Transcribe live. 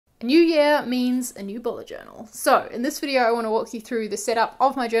A new year means a new bullet journal. So in this video, I want to walk you through the setup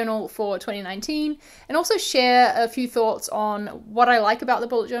of my journal for 2019 and also share a few thoughts on what I like about the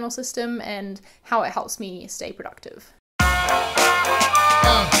bullet journal system and how it helps me stay productive.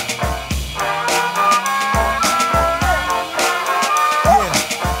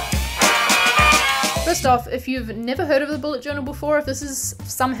 First off, if you've never heard of the bullet journal before, if this is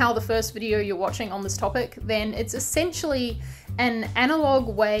somehow the first video you're watching on this topic, then it's essentially an analog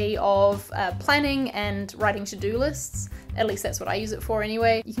way of planning and writing to-do lists. At least that's what I use it for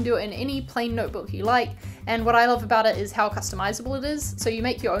anyway. You can do it in any plain notebook you like, and what I love about it is how customizable it is. So you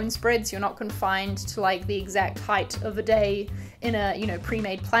make your own spreads, you're not confined to like the exact height of a day in a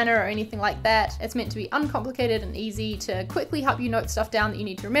pre-made planner or anything like that. It's meant to be uncomplicated and easy to quickly help you note stuff down that you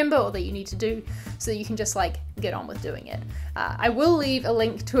need to remember or that you need to do so that you can just like get on with doing it. I will leave a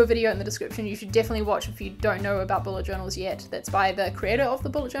link to a video in the description you should definitely watch if you don't know about bullet journals yet. That's by the creator of the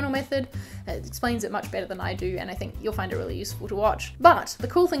bullet journal method. It explains it much better than I do, and I think you'll find it really useful to watch. But the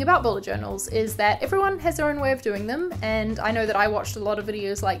cool thing about bullet journals is that everyone has their own way of doing them, and I know that I watched a lot of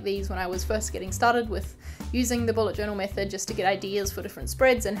videos like these when I was first getting started with using the bullet journal method just to get ideas for different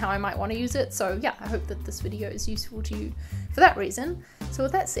spreads and how I might want to use it. So yeah, I hope that this video is useful to you for that reason. So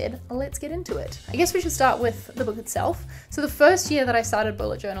with that said, let's get into it. I guess we should start with the book itself. So the first year that I started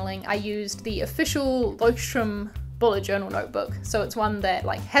bullet journaling, I used the official Leuchtturm bullet journal notebook. So it's one that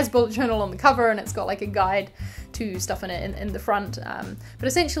like has bullet journal on the cover and it's got like a guide to stuff in it in the front. But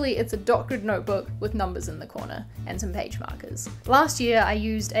essentially it's a dot grid notebook with numbers in the corner and some page markers. Last year I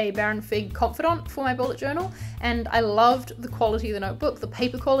used a Baron Fig Confidant for my bullet journal, and I loved the quality of the notebook. The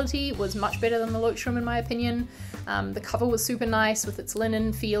paper quality was much better than the Leuchtturm in my opinion. The cover was super nice with its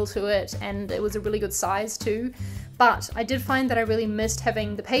linen feel to it, and it was a really good size too. But I did find that I really missed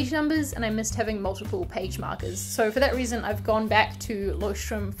having the page numbers and I missed having multiple page markers. So for that reason, I've gone back to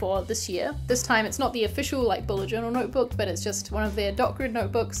Leuchtturm for this year. This time it's not the official like bullet journal notebook, but it's just one of their dot grid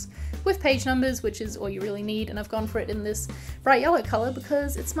notebooks with page numbers, which is all you really need. And I've gone for it in this bright yellow color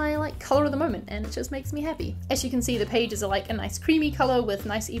because it's my like color of the moment and it just makes me happy. As you can see, the pages are like a nice creamy color with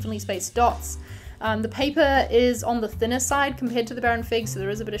nice evenly spaced dots. The paper is on the thinner side compared to the Baron Fig, so there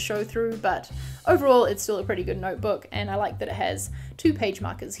is a bit of show through, but overall it's still a pretty good notebook, and I like that it has two page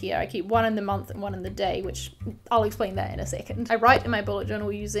markers here. I keep one in the month and one in the day, which I'll explain that in a second. I write in my bullet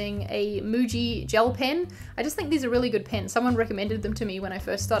journal using a Muji gel pen. I just think these are really good pens. Someone recommended them to me when I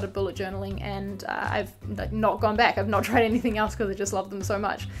first started bullet journaling, and I've not gone back. I've not tried anything else because I just love them so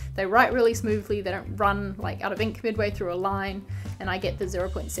much. They write really smoothly, they don't run like out of ink midway through a line, and I get the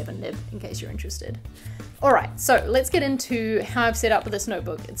 0.7 nib in case you're interested. Alright, so let's get into how I've set up this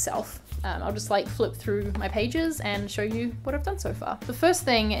notebook itself. I'll just like flip through my pages and show you what I've done so far. The first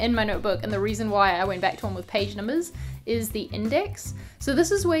thing in my notebook, and the reason why I went back to one with page numbers, is the index. So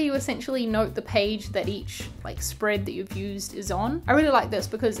this is where you essentially note the page that each like spread that you've used is on. I really like this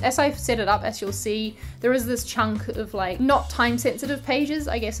because as I've set it up, as you'll see, there is this chunk of like not time sensitive pages,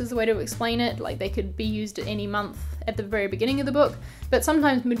 I guess is the way to explain it. Like they could be used at any month at the very beginning of the book, but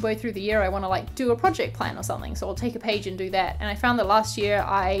sometimes midway through the year I want to like do a project plan or something, so I'll take a page and do that. And I found that last year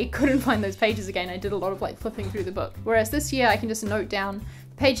I couldn't find those pages again. I did a lot of like flipping through the book, whereas this year I can just note down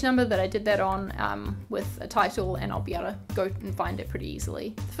page number that I did that on with a title, and I'll be able to go and find it pretty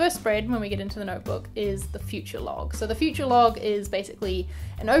easily. The first spread when we get into the notebook is the future log. So the future log is basically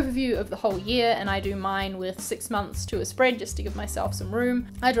an overview of the whole year, and I do mine with 6 months to a spread just to give myself some room.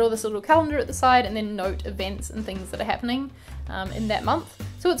 I draw this little calendar at the side and then note events and things that are happening in that month.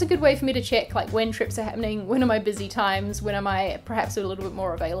 So it's a good way for me to check like when trips are happening, when are my busy times, when am I perhaps a little bit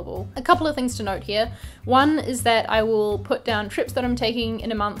more available. A couple of things to note here. One is that I will put down trips that I'm taking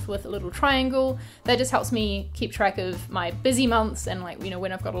in a month with a little triangle. That just helps me keep track of my busy months and like, you know,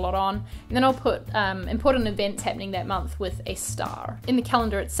 when I've got a lot on. And then I'll put important events happening that month with a star. In the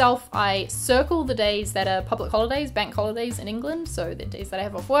calendar itself, I circle the days that are public holidays, bank holidays in England, so the days that I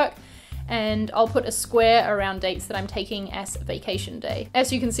have off work. And I'll put a square around dates that I'm taking as a vacation day.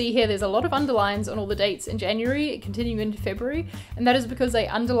 As you can see here, there's a lot of underlines on all the dates in January, continuing into February, and that is because I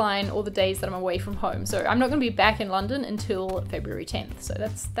underline all the days that I'm away from home. So I'm not going to be back in London until February 10th, so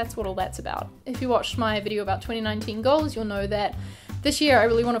that's what all that's about. If you watched my video about 2019 goals, you'll know that this year I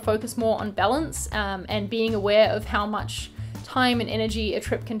really want to focus more on balance and being aware of how much time and energy a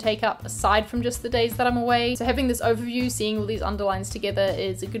trip can take up aside from just the days that I'm away. So having this overview, seeing all these underlines together,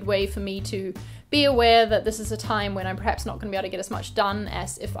 is a good way for me to be aware that this is a time when I'm perhaps not going to be able to get as much done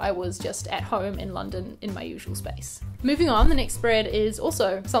as if I was just at home in London in my usual space. Moving on, the next spread is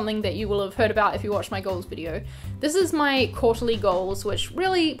also something that you will have heard about if you watched my goals video. This is my quarterly goals, which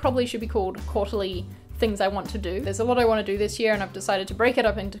really probably should be called quarterly things I want to do. There's a lot I want to do this year, and I've decided to break it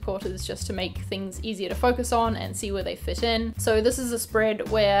up into quarters just to make things easier to focus on and see where they fit in. So this is a spread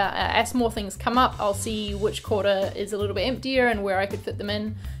where as more things come up, I'll see which quarter is a little bit emptier and where I could fit them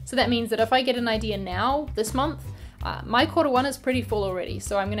in. So that means that if I get an idea now, this month, my Q1 is pretty full already,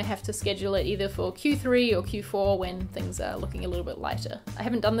 so I'm going to have to schedule it either for Q3 or Q4 when things are looking a little bit lighter. I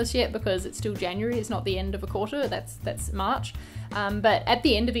haven't done this yet because it's still January, it's not the end of a quarter, that's March. But at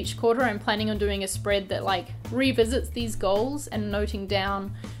the end of each quarter, I'm planning on doing a spread that like revisits these goals and noting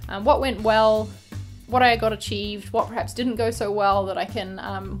down what went well, what I got achieved, what perhaps didn't go so well that I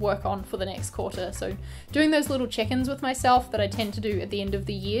can work on for the next quarter. So doing those little check-ins with myself that I tend to do at the end of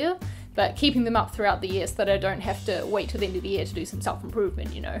the year, but keeping them up throughout the year so that I don't have to wait till the end of the year to do some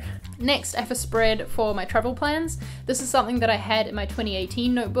self-improvement, you know. Next, I have a spread for my travel plans. This is something that I had in my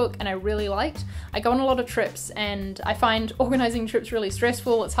 2018 notebook and I really liked. I go on a lot of trips and I find organizing trips really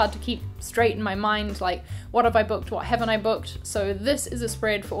stressful. It's hard to keep straight in my mind, like what have I booked, what haven't I booked? So this is a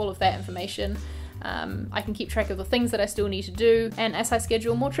spread for all of that information. I can keep track of the things that I still need to do, and as I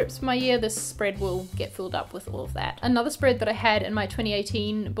schedule more trips for my year, this spread will get filled up with all of that. Another spread that I had in my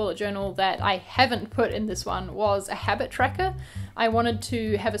 2018 bullet journal that I haven't put in this one was a habit tracker. I wanted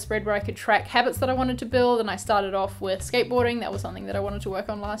to have a spread where I could track habits that I wanted to build, and I started off with skateboarding. That was something that I wanted to work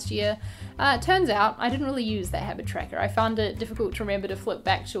on last year. It turns out I didn't really use that habit tracker. I found it difficult to remember to flip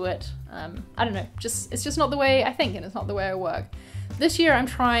back to it. I don't know, it's just not the way I think and it's not the way I work. This year I'm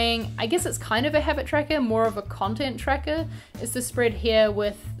trying, I guess it's kind of a habit tracker, more of a content tracker. It's the spread here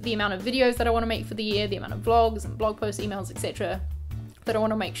with the amount of videos that I want to make for the year, the amount of vlogs and blog posts, emails, etc. that I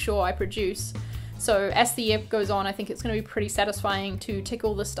want to make sure I produce. So as the year goes on, I think it's going to be pretty satisfying to tick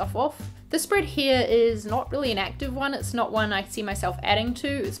all this stuff off. This spread here is not really an active one. It's not one I see myself adding to.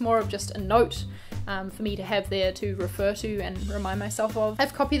 It's more of just a note for me to have there to refer to and remind myself of.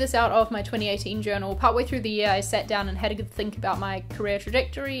 I've copied this out of my 2018 journal. Partway through the year, I sat down and had a good think about my career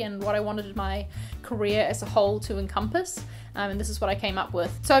trajectory and what I wanted my career as a whole to encompass. And this is what I came up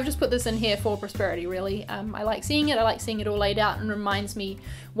with. So I've just put this in here for prosperity, really. I like seeing it all laid out, and reminds me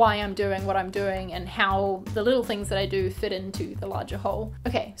why I'm doing what I'm doing and how the little things that I do fit into the larger whole.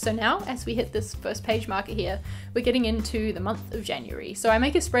 Okay, so now as we hit this first page marker here, we're getting into the month of January. So I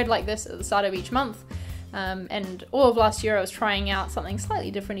make a spread like this at the start of each month. And all of last year I was trying out something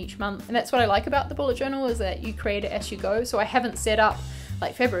slightly different each month. And that's what I like about the bullet journal, is that you create it as you go. So I haven't set up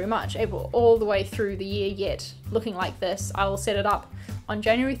like February, March, April, all the way through the year yet looking like this. I will set it up on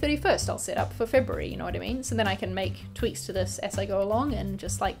January 31st. I'll set up for February, you know what I mean? So then I can make tweaks to this as I go along and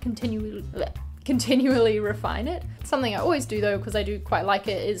just like continually refine it. Something I always do though, because I do quite like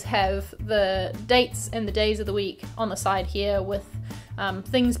it, is have the dates and the days of the week on the side here with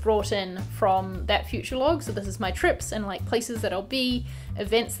things brought in from that future log. So this is my trips and like places that I'll be,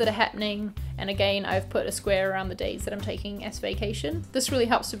 events that are happening, and again I've put a square around the days that I'm taking as vacation. This really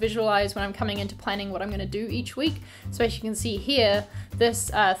helps to visualize when I'm coming into planning what I'm going to do each week. So as you can see here, this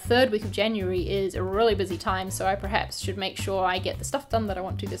third week of January is a really busy time, so I perhaps should make sure I get the stuff done that I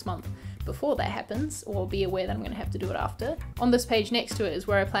want to this month before that happens, or be aware that I'm going to have to do it after. On this page next to it is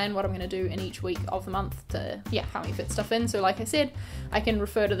where I plan what I'm going to do in each week of the month to, help me fit stuff in. So like I said, I can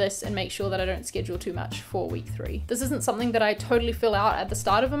refer to this and make sure that I don't schedule too much for week 3. This isn't something that I totally fill out at the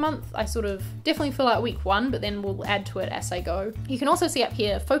start of a month. I sort of definitely fill out week 1, but then we'll add to it as I go. You can also see up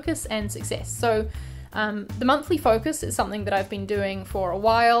here focus and success. So the monthly focus is something that I've been doing for a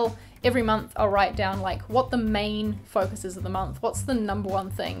while. Every month I'll write down like what the main focus is of the month. What's the number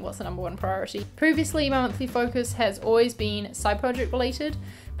one thing? What's the number one priority? Previously, my monthly focus has always been side project related,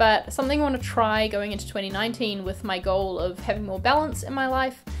 but something I want to try going into 2019 with my goal of having more balance in my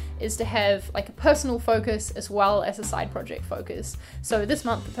life is to have like a personal focus as well as a side project focus. So this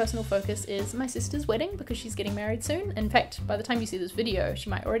month the personal focus is my sister's wedding, because she's getting married soon. In fact, by the time you see this video,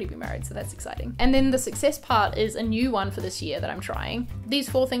 she might already be married, so that's exciting. And then the success part is a new one for this year that I'm trying. These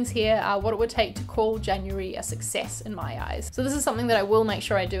 4 things here are what it would take to call January a success in my eyes. So this is something that I will make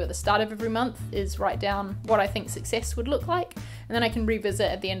sure I do at the start of every month, is write down what I think success would look like, and then I can revisit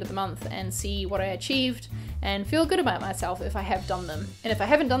at the end of the month and see what I achieved and feel good about myself if I have done them. And if I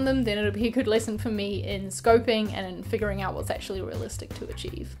haven't done them, then it'll be a good lesson for me in scoping and in figuring out what's actually realistic to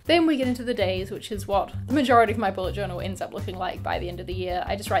achieve. Then we get into the days, which is what the majority of my bullet journal ends up looking like by the end of the year.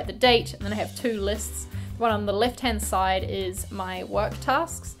 I just write the date, and then I have 2 lists. The one on the left-hand side is my work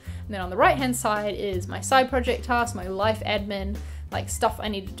tasks, and then on the right-hand side is my side project tasks, my life admin, like stuff I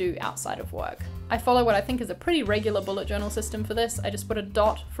need to do outside of work. I follow what I think is a pretty regular bullet journal system for this. I just put a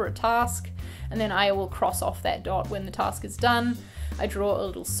dot for a task, and then I will cross off that dot when the task is done. I draw a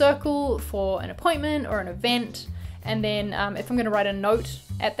little circle for an appointment or an event, And then if I'm going to write a note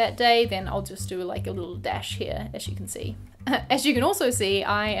at that day, then I'll just do like a little dash here, as you can see. As you can also see,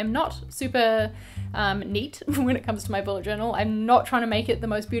 I am not super neat when it comes to my bullet journal. I'm not trying to make it the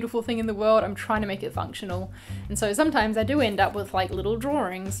most beautiful thing in the world. I'm trying to make it functional. And so sometimes I do end up with like little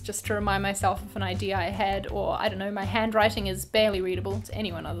drawings just to remind myself of an idea I had, or I don't know, my handwriting is barely readable to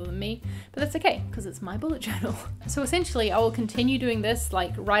anyone other than me, but that's okay because it's my bullet journal. So essentially I will continue doing this,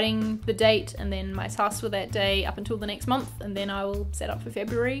 like writing the date and then my tasks for that day up until the next month, and then I will set up for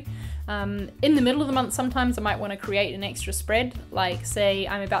February. In the middle of the month, sometimes I might want to create an extra spread, like say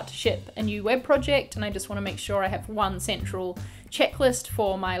I'm about to ship a new web project and I just want to make sure I have one central checklist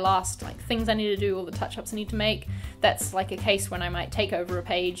for my last like things I need to do, all the touch-ups I need to make. That's like a case when I might take over a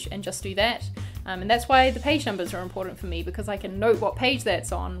page and just do that. And that's why the page numbers are important for me, because I can note what page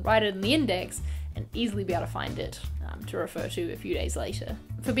that's on, write it in the index, and easily be able to find it to refer to a few days later.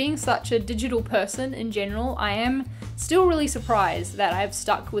 For being such a digital person in general, I am still really surprised that I've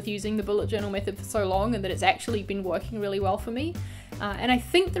stuck with using the bullet journal method for so long and that it's actually been working really well for me. And I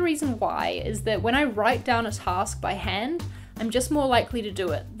think the reason why is that when I write down a task by hand, I'm just more likely to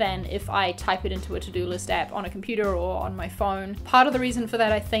do it than if I type it into a to-do list app on a computer or on my phone. Part of the reason for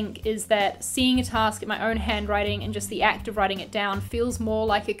that, I think, is that seeing a task in my own handwriting and just the act of writing it down feels more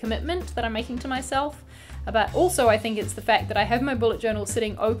like a commitment that I'm making to myself. But also I think it's the fact that I have my bullet journal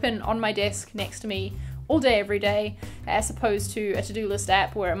sitting open on my desk next to me all day, every day, as opposed to a to-do list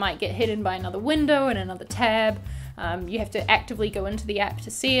app where it might get hidden by another window and another tab. You have to actively go into the app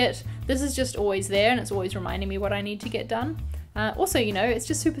to see it. This is just always there and it's always reminding me what I need to get done. Also, you know, it's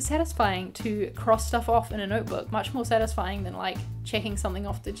just super satisfying to cross stuff off in a notebook, much more satisfying than like checking something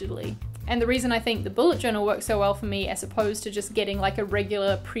off digitally. And the reason I think the bullet journal works so well for me as opposed to just getting like a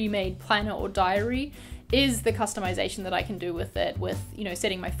regular pre-made planner or diary is the customization that I can do with it, with, you know,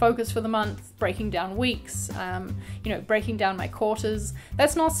 setting my focus for the month, breaking down weeks, you know, breaking down my quarters.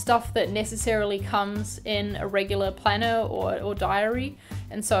 That's not stuff that necessarily comes in a regular planner or diary.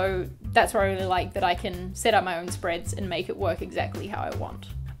 And so that's where I really like that I can set up my own spreads and make it work exactly how I want.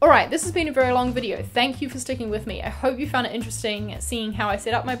 Alright, this has been a very long video. Thank you for sticking with me. I hope you found it interesting seeing how I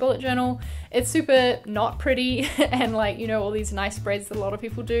set up my bullet journal. It's super not pretty and like, you know, all these nice spreads that a lot of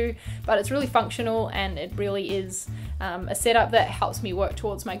people do, but it's really functional and it really is a setup that helps me work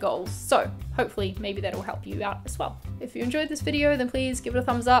towards my goals. So hopefully maybe that'll help you out as well. If you enjoyed this video, then please give it a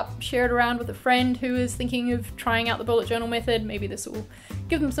thumbs up, share it around with a friend who is thinking of trying out the bullet journal method. Maybe this will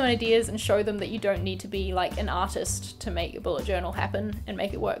give them some ideas and show them that you don't need to be like an artist to make a bullet journal happen and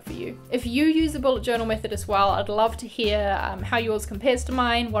make it work for you. If you use the bullet journal method as well, I'd love to hear how yours compares to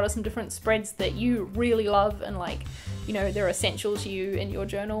mine. What are some different spreads that you really love and like, you know, they're essential to you in your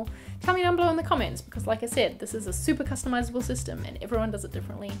journal? Tell me down below in the comments, because like I said, this is a super customizable system and everyone does it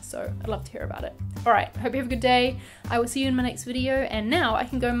differently, so I'd love to hear about it. Alright, hope you have a good day. I will see you in my next video, and now I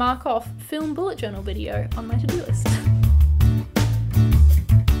can go mark off film bullet journal video on my to-do list.